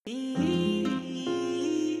Hi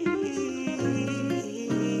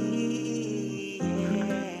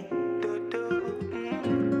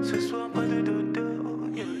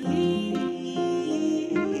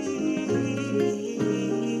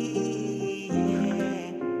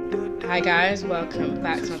guys, welcome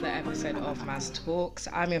back to another episode of Maz Talks.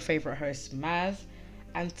 I'm your favorite host, Maz,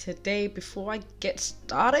 and today, before I get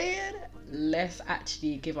started, let's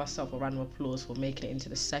actually give ourselves a round of applause for making it into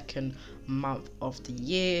the second month of the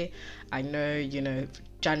year. I know,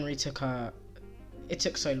 January it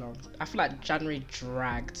took so long. I feel like January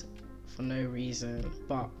dragged for no reason,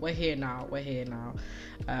 but we're here now.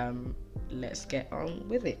 Let's get on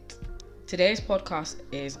with it. Today's podcast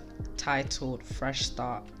is titled Fresh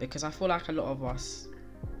Start because I feel like a lot of us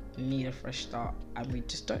need a fresh start and we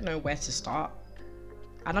just don't know where to start.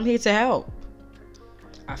 And I'm here to help.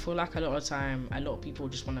 I feel like a lot of the time, a lot of people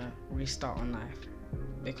just want to restart on life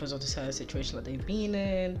because of the certain situation that they've been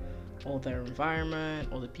in, or their environment,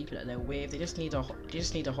 or the people that they're with. They just need a whole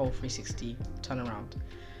 360 turnaround.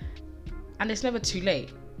 And it's never too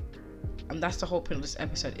late. And that's the whole point of this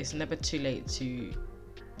episode. It's never too late to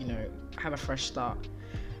have a fresh start.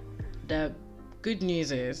 The good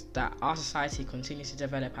news is that our society continues to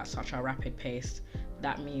develop at such a rapid pace.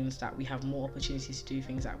 That means that we have more opportunities to do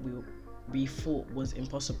things that we thought was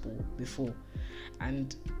impossible before.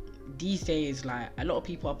 And these days, like, a lot of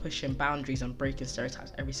people are pushing boundaries and breaking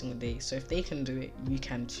stereotypes every single day. So if they can do it, you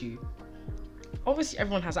can too. Obviously,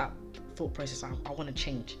 everyone has that thought process. I want to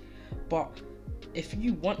change, but if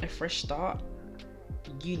you want a fresh start,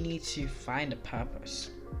 you need to find a purpose.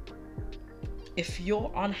 If you're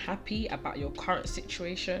unhappy about your current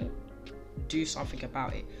situation, do something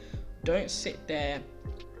about it. Don't sit there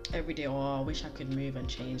every day, I wish I could move and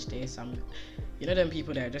change this. Them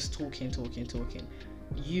people that are just talking.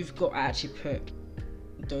 You've got to actually put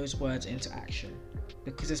those words into action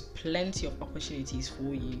because there's plenty of opportunities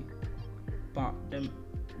for you. But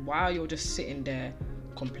while you're just sitting there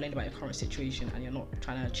complaining about your current situation and you're not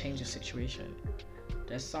trying to change the situation,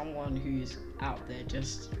 there's someone who's out there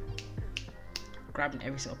just grabbing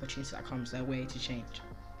every single opportunity that comes their way to change.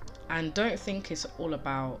 And don't think it's all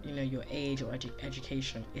about your age or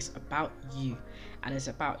education. It's about you, and it's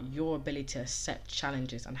about your ability to accept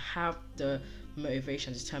challenges and have the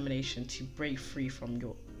motivation and determination to break free from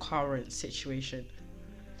your current situation.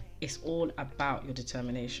 It's all about your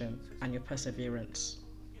determination and your perseverance.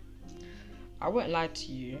 I won't lie to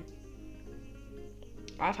you,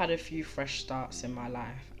 I've had a few fresh starts in my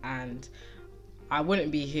life, and I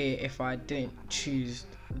wouldn't be here if I didn't choose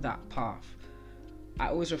that path. I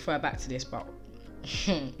always refer back to this, but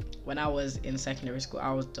when I was in secondary school,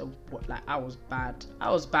 I was bad. I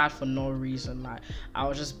was bad for no reason. Like, I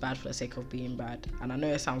was just bad for the sake of being bad. And I know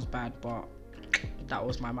it sounds bad, but that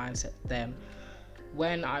was my mindset then.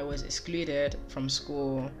 When I was excluded from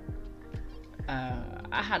school, I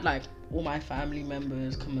had like all my family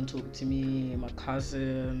members come and talk to me, my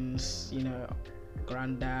cousins,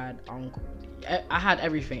 granddad, uncle. I had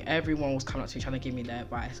everything. Everyone was coming up to me trying to give me their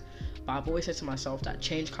advice. But I've always said to myself that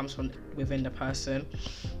change comes from within the person.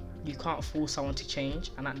 You can't force someone to change.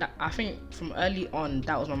 And I think from early on,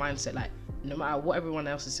 that was my mindset. Like, no matter what everyone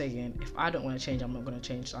else is saying, if I don't want to change, I'm not going to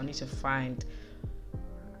change. So I need to find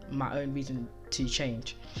my own reason to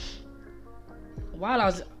change. While I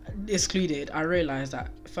was excluded, I realized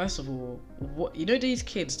that, first of all, these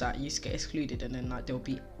kids that used to get excluded and then like they'll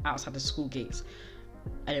be outside the school gates,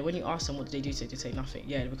 and then when you ask them what do they do, they say nothing.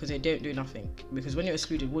 Yeah, because they don't do nothing. Because when you're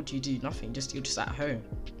excluded, what do you do? Nothing. You're just at home.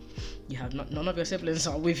 You have none of your siblings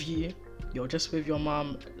are with you. You're just with your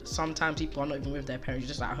mom. Sometimes people are not even with their parents.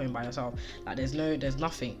 You're just at home by yourself. Like, there's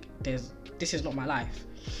nothing. This is not my life.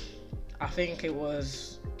 I think it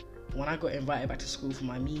was when I got invited back to school for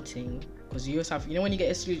my meeting, because you also have, when you get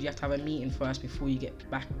excluded, you have to have a meeting first before you get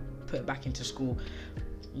put back into school.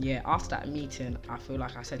 Yeah, after that meeting, I feel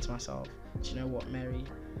like I said to myself, do you know what, Mary?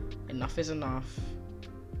 Enough is enough.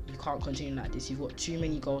 You can't continue like this. You've got too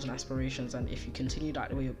many goals and aspirations, and if you continue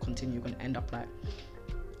that the way you continue, you're going to end up like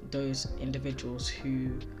those individuals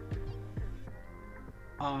who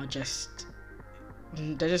are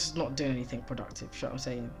they're just not doing anything productive. You know what I'm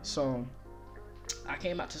saying? So I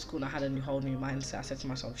came back to school and I had a whole new mindset. I said to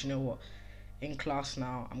myself, do you know what? In class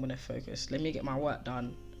now, I'm going to focus. Let me get my work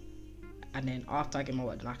done, and then after I get my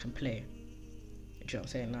work done, I can play. Do you know what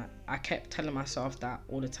I'm saying? Like, I kept telling myself that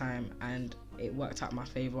all the time, and it worked out in my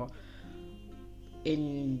favour.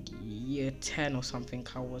 In year 10 or something,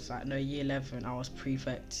 year 11, I was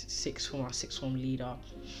prefect, sixth form leader.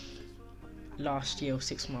 Last year of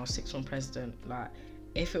sixth form, I was sixth form president. Like,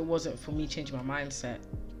 if it wasn't for me changing my mindset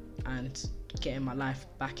and getting my life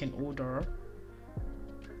back in order,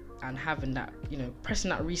 and having that, pressing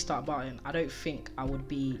that restart button, I don't think I would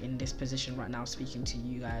be in this position right now speaking to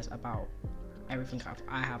you guys about everything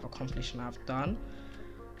I have accomplished and I've done.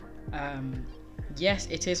 Yes,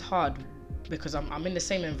 it is hard because I'm in the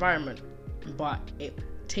same environment, but it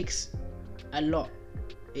takes a lot.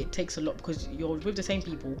 It takes a lot because you're with the same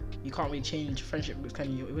people. You can't really change friendship groups,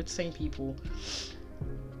 can you? You're with the same people.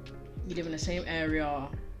 You live in the same area. You know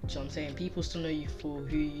what I'm saying? People still know you for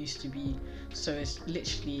who you used to be. So it's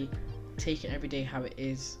literally taking every day how it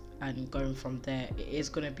is and going from there. It is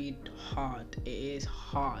gonna be hard. It is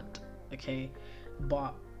hard, okay?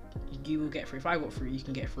 But you will get through. If I got through, you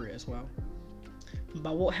can get through it as well.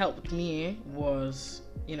 But what helped me was,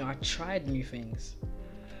 I tried new things.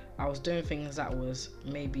 I was doing things that was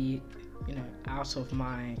maybe, out of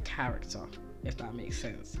my character, if that makes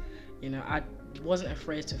sense. I wasn't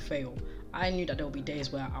afraid to fail. I knew that there would be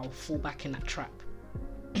days where I'll fall back in that trap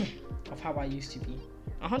of how I used to be.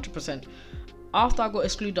 100%. After I got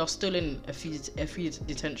excluded, I was still in a few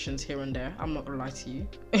detentions here and there. I'm not gonna lie to you.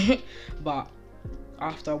 But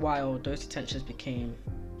after a while, those detentions became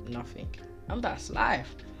nothing. And that's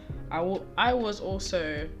life. I was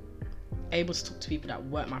also able to talk to people that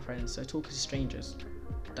weren't my friends, so talking to strangers.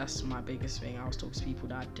 That's my biggest thing. I was talking to people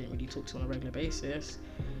that I didn't really talk to on a regular basis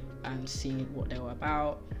and seeing what they were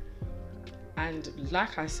about. And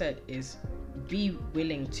like I said, is be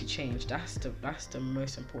willing to change. That's the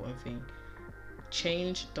most important thing.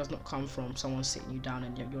 Change does not come from someone sitting you down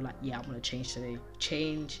and you're like, yeah, I'm gonna change today.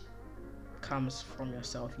 Change comes from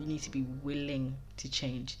yourself. You need to be willing to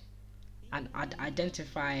change and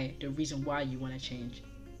identify the reason why you want to change,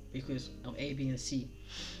 because of A, B, and C.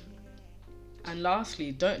 And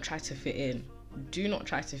lastly, don't try to fit in. Do not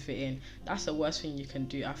try to fit in. That's the worst thing you can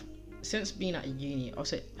do. Since being at uni,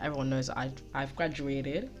 also everyone knows that I've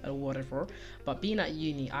graduated or whatever, but being at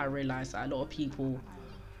uni, I realized that a lot of people,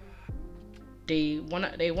 they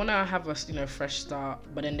wanna have a fresh start,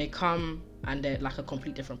 but then they come and they're like a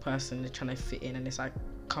complete different person. They're trying to fit in, and it's like,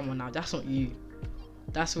 come on now, that's not you.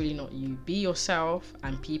 That's really not you. Be yourself,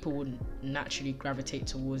 and people will naturally gravitate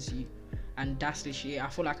towards you. And that's literally it. I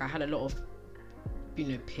feel like I had a lot of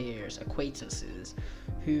peers, acquaintances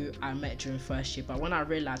who I met during first year, but when I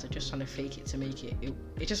realized they're just trying to fake it to make it,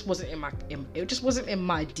 it just wasn't in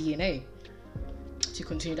my DNA to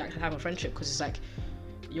continue that type of friendship, because it's like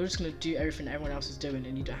you're just gonna do everything that everyone else is doing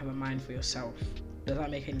and you don't have a mind for yourself. Does that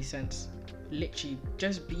make any sense? Literally,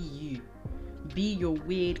 just be you. Be your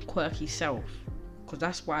weird, quirky self, because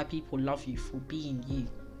that's why people love you, for being you.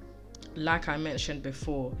 Like I mentioned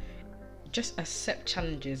before, just accept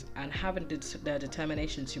challenges and having the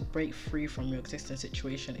determination to break free from your existing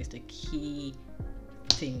situation is the key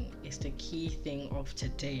thing. It's the key thing of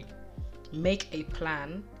today. Make a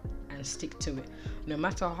plan and stick to it. No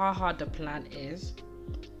matter how hard the plan is,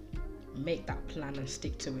 make that plan and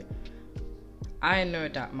stick to it. I know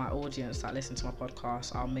that my audience that listen to my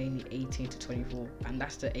podcast are mainly 18 to 24, and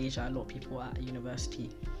that's the age that a lot of people are at university.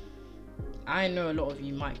 I know a lot of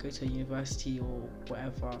you might go to university or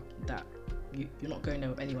whatever, that you're not going there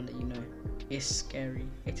with anyone that you know. It's scary.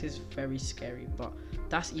 It is very scary, but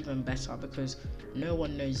that's even better because no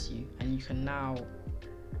one knows you, and you can now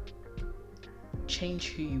change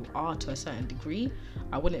who you are to a certain degree.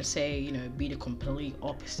 I wouldn't say, be the complete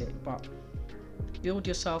opposite, but build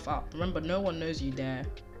yourself up. Remember, no one knows you there.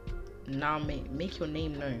 Now make your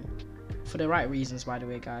name known. For the right reasons, by the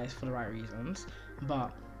way, guys, for the right reasons.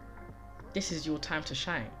 But this is your time to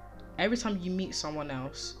shine. Every time you meet someone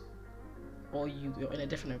else or you're in a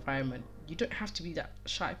different environment, you don't have to be that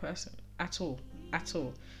shy person at all.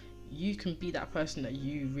 You can be that person that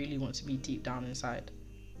you really want to be deep down inside.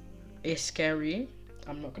 It's scary,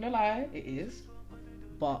 I'm not gonna lie, it is,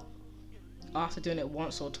 but after doing it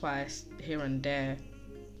once or twice here and there,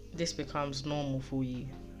 this becomes normal for you.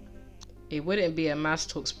 It wouldn't be a Mass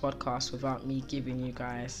Talks podcast without me giving you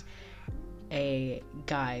guys a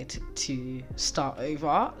guide to start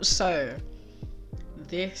over. So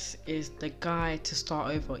this is the guide to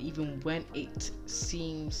start over, even when it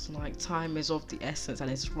seems like time is of the essence and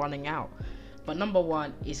it's running out. But number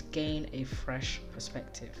one is gain a fresh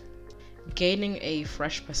perspective. Gaining a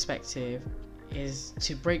fresh perspective is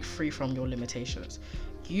to break free from your limitations.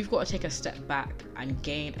 You've got to take a step back and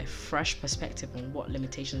gain a fresh perspective on what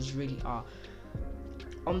limitations really are.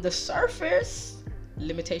 On the surface,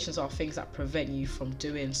 limitations are things that prevent you from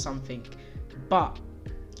doing something, but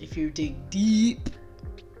if you dig deep,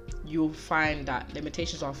 you'll find that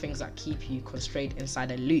limitations are things that keep you constrained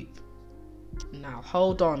inside a loop. Now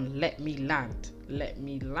hold on, let me land.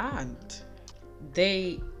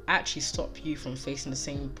 They actually stop you from facing the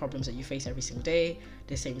same problems that you face every single day,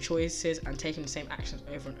 the same choices, and taking the same actions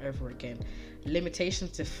over and over again.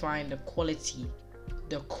 Limitations define the quality,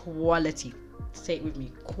 say it with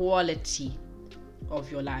me, quality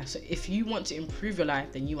of your life. So if you want to improve your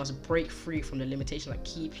life, then you must break free from the limitations that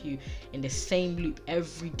keep you in the same loop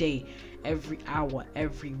every day, every hour,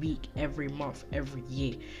 every week, every month, every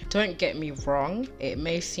year. Don't get me wrong, it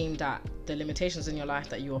may seem that the limitations in your life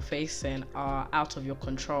that you are facing are out of your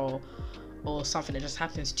control or something that just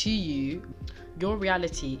happens to you. Your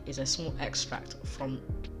reality is a small extract from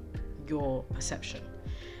your perception.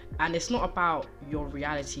 And it's not about your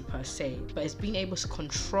reality per se, but it's being able to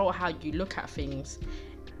control how you look at things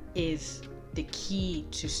is the key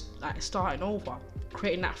to starting over,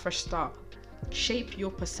 creating that fresh start. Shape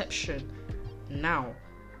your perception now,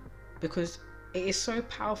 because it is so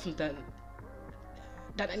powerful than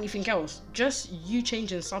anything else. Just you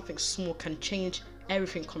changing something small can change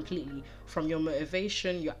everything completely, from your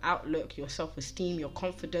motivation, your outlook, your self-esteem, your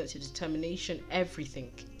confidence, your determination,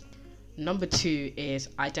 everything. Number 2 is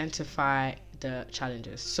identify the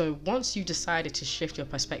challenges. So once you decided to shift your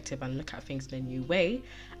perspective and look at things in a new way,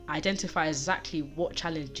 identify exactly what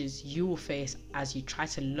challenges you will face as you try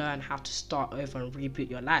to learn how to start over and reboot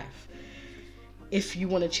your life. If you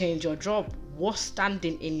want to change your job, what's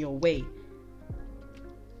standing in your way?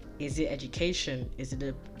 Is it education? Is it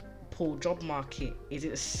the poor job market? Is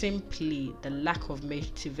it simply the lack of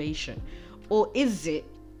motivation? Or is it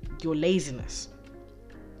your laziness?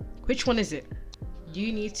 Which one is it?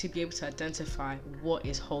 You need to be able to identify what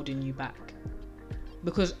is holding you back.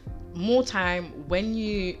 Because more time, when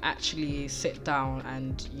you actually sit down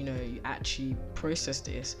and you actually process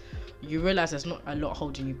this, you realize there's not a lot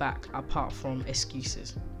holding you back apart from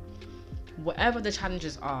excuses. Whatever the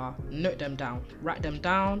challenges are, note them down, write them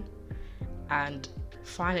down, and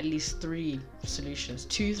find at least 3 solutions.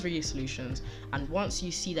 And once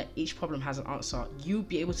you see that each problem has an answer, you'll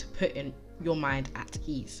be able to put in your mind at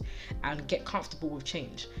ease and get comfortable with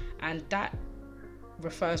change. And that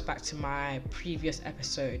refers back to my previous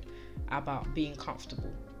episode about being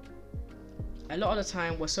comfortable. A lot of the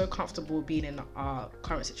time we're so comfortable being in our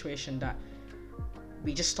current situation that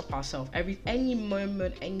we just stop ourselves. Any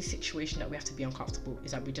moment, any situation that we have to be uncomfortable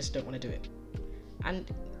is that we just don't want to do it.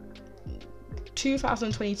 And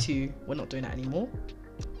 2022, we're not doing that anymore.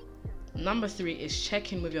 Number 3 is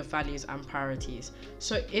check in with your values and priorities.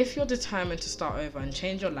 So if you're determined to start over and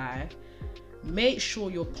change your life, make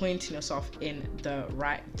sure you're pointing yourself in the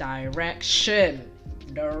right direction.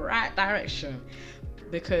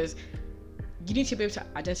 Because you need to be able to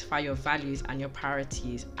identify your values and your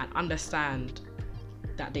priorities and understand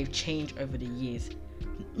that they've changed over the years.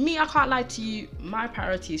 Me, I can't lie to you, my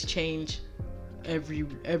priorities change every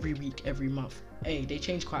week, every month. They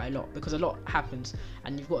change quite a lot because a lot happens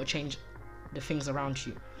and you've got to change the things around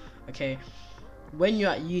you. Okay, when you're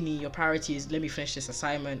at uni, your priority is, let me finish this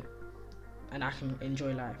assignment and I can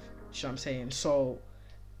enjoy life. You know what I'm saying? So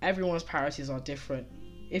everyone's priorities are different.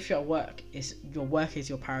 If you're at work, your work is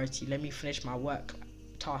your priority. Let me finish my work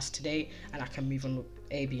task today and I can move on with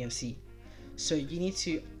A, B, and C. So you need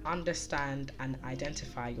to understand and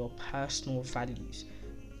identify your personal values.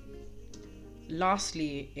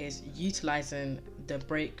 Lastly is utilizing the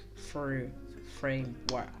breakthrough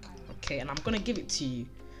framework. Okay, and I'm gonna give it to you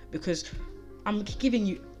because I'm giving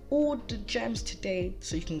you all the gems today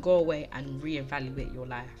so you can go away and reevaluate your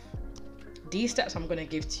life. These steps I'm gonna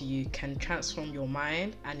give to you can transform your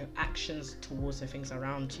mind and your actions towards the things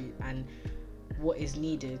around you and what is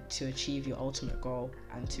needed to achieve your ultimate goal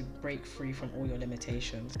and to break free from all your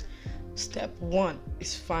limitations. Step 1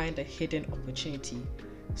 is find a hidden opportunity.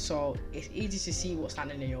 So it's easy to see what's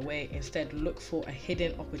standing in your way. Instead, look for a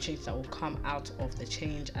hidden opportunity that will come out of the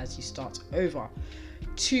change as you start over.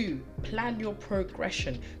 2, plan your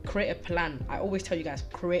progression. Create a plan. I always tell you guys,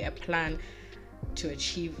 create a plan to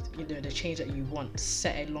achieve the change that you want.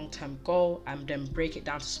 Set a long-term goal and then break it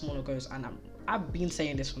down to smaller goals. And I've been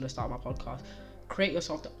saying this from the start of my podcast. Create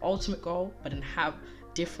yourself the ultimate goal, but then have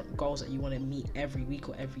different goals that you want to meet every week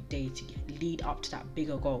or every day to lead up to that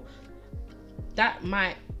bigger goal. That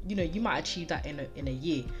might, you might achieve that in a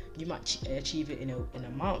year. You might achieve it in a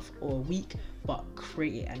month or a week, but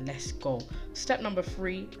create it and let's go. Step number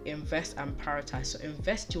 3, invest and prioritize. So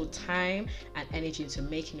invest your time and energy into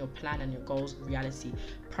making your plan and your goals reality.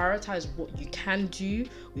 Prioritize what you can do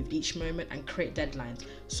with each moment and create deadlines.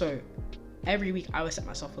 So every week I will set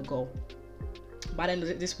myself a goal. By the end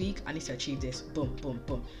of this week, I need to achieve this. Boom, boom,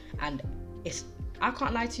 boom. And I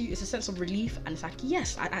can't lie to you, it's a sense of relief and it's like,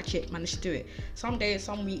 yes, I actually managed to do it. Some days,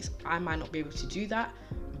 some weeks, I might not be able to do that,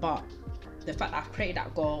 but the fact that I've created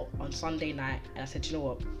that goal on Sunday night and I said, you know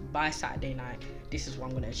what, by Saturday night, this is what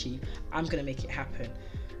I'm going to achieve. I'm going to make it happen.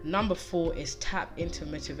 Number 4 is tap into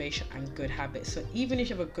motivation and good habits. So even if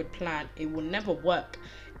you have a good plan, it will never work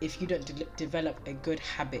if you don't develop a good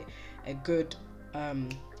habit, a good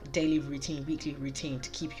daily routine, weekly routine to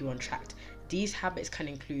keep you on track. These habits can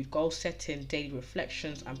include goal setting, daily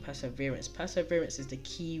reflections, and perseverance. Perseverance is the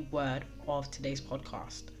key word of today's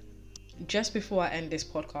podcast. Just before I end this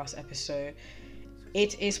podcast episode,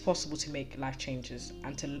 it is possible to make life changes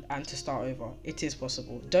and to start over. It is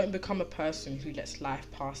possible. Don't become a person who lets life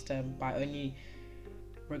pass them by only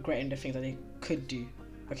regretting the things that they could do.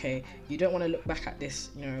 Okay, you don't want to look back at this,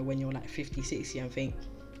 when you're like 50, 60 and think,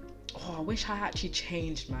 oh, I wish I actually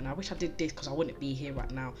changed, man. I wish I did this because I wouldn't be here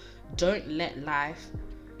right now. Don't let life,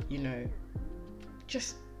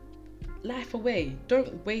 just life away.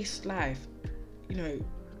 Don't waste life.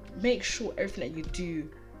 Make sure everything that you do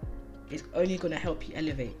is only going to help you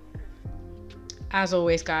elevate. As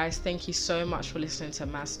always, guys, thank you so much for listening to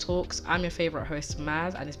Maz Talks. I'm your favorite host,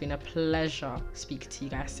 Maz, and it's been a pleasure speaking to you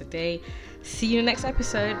guys today. See you in the next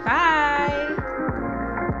episode. Bye.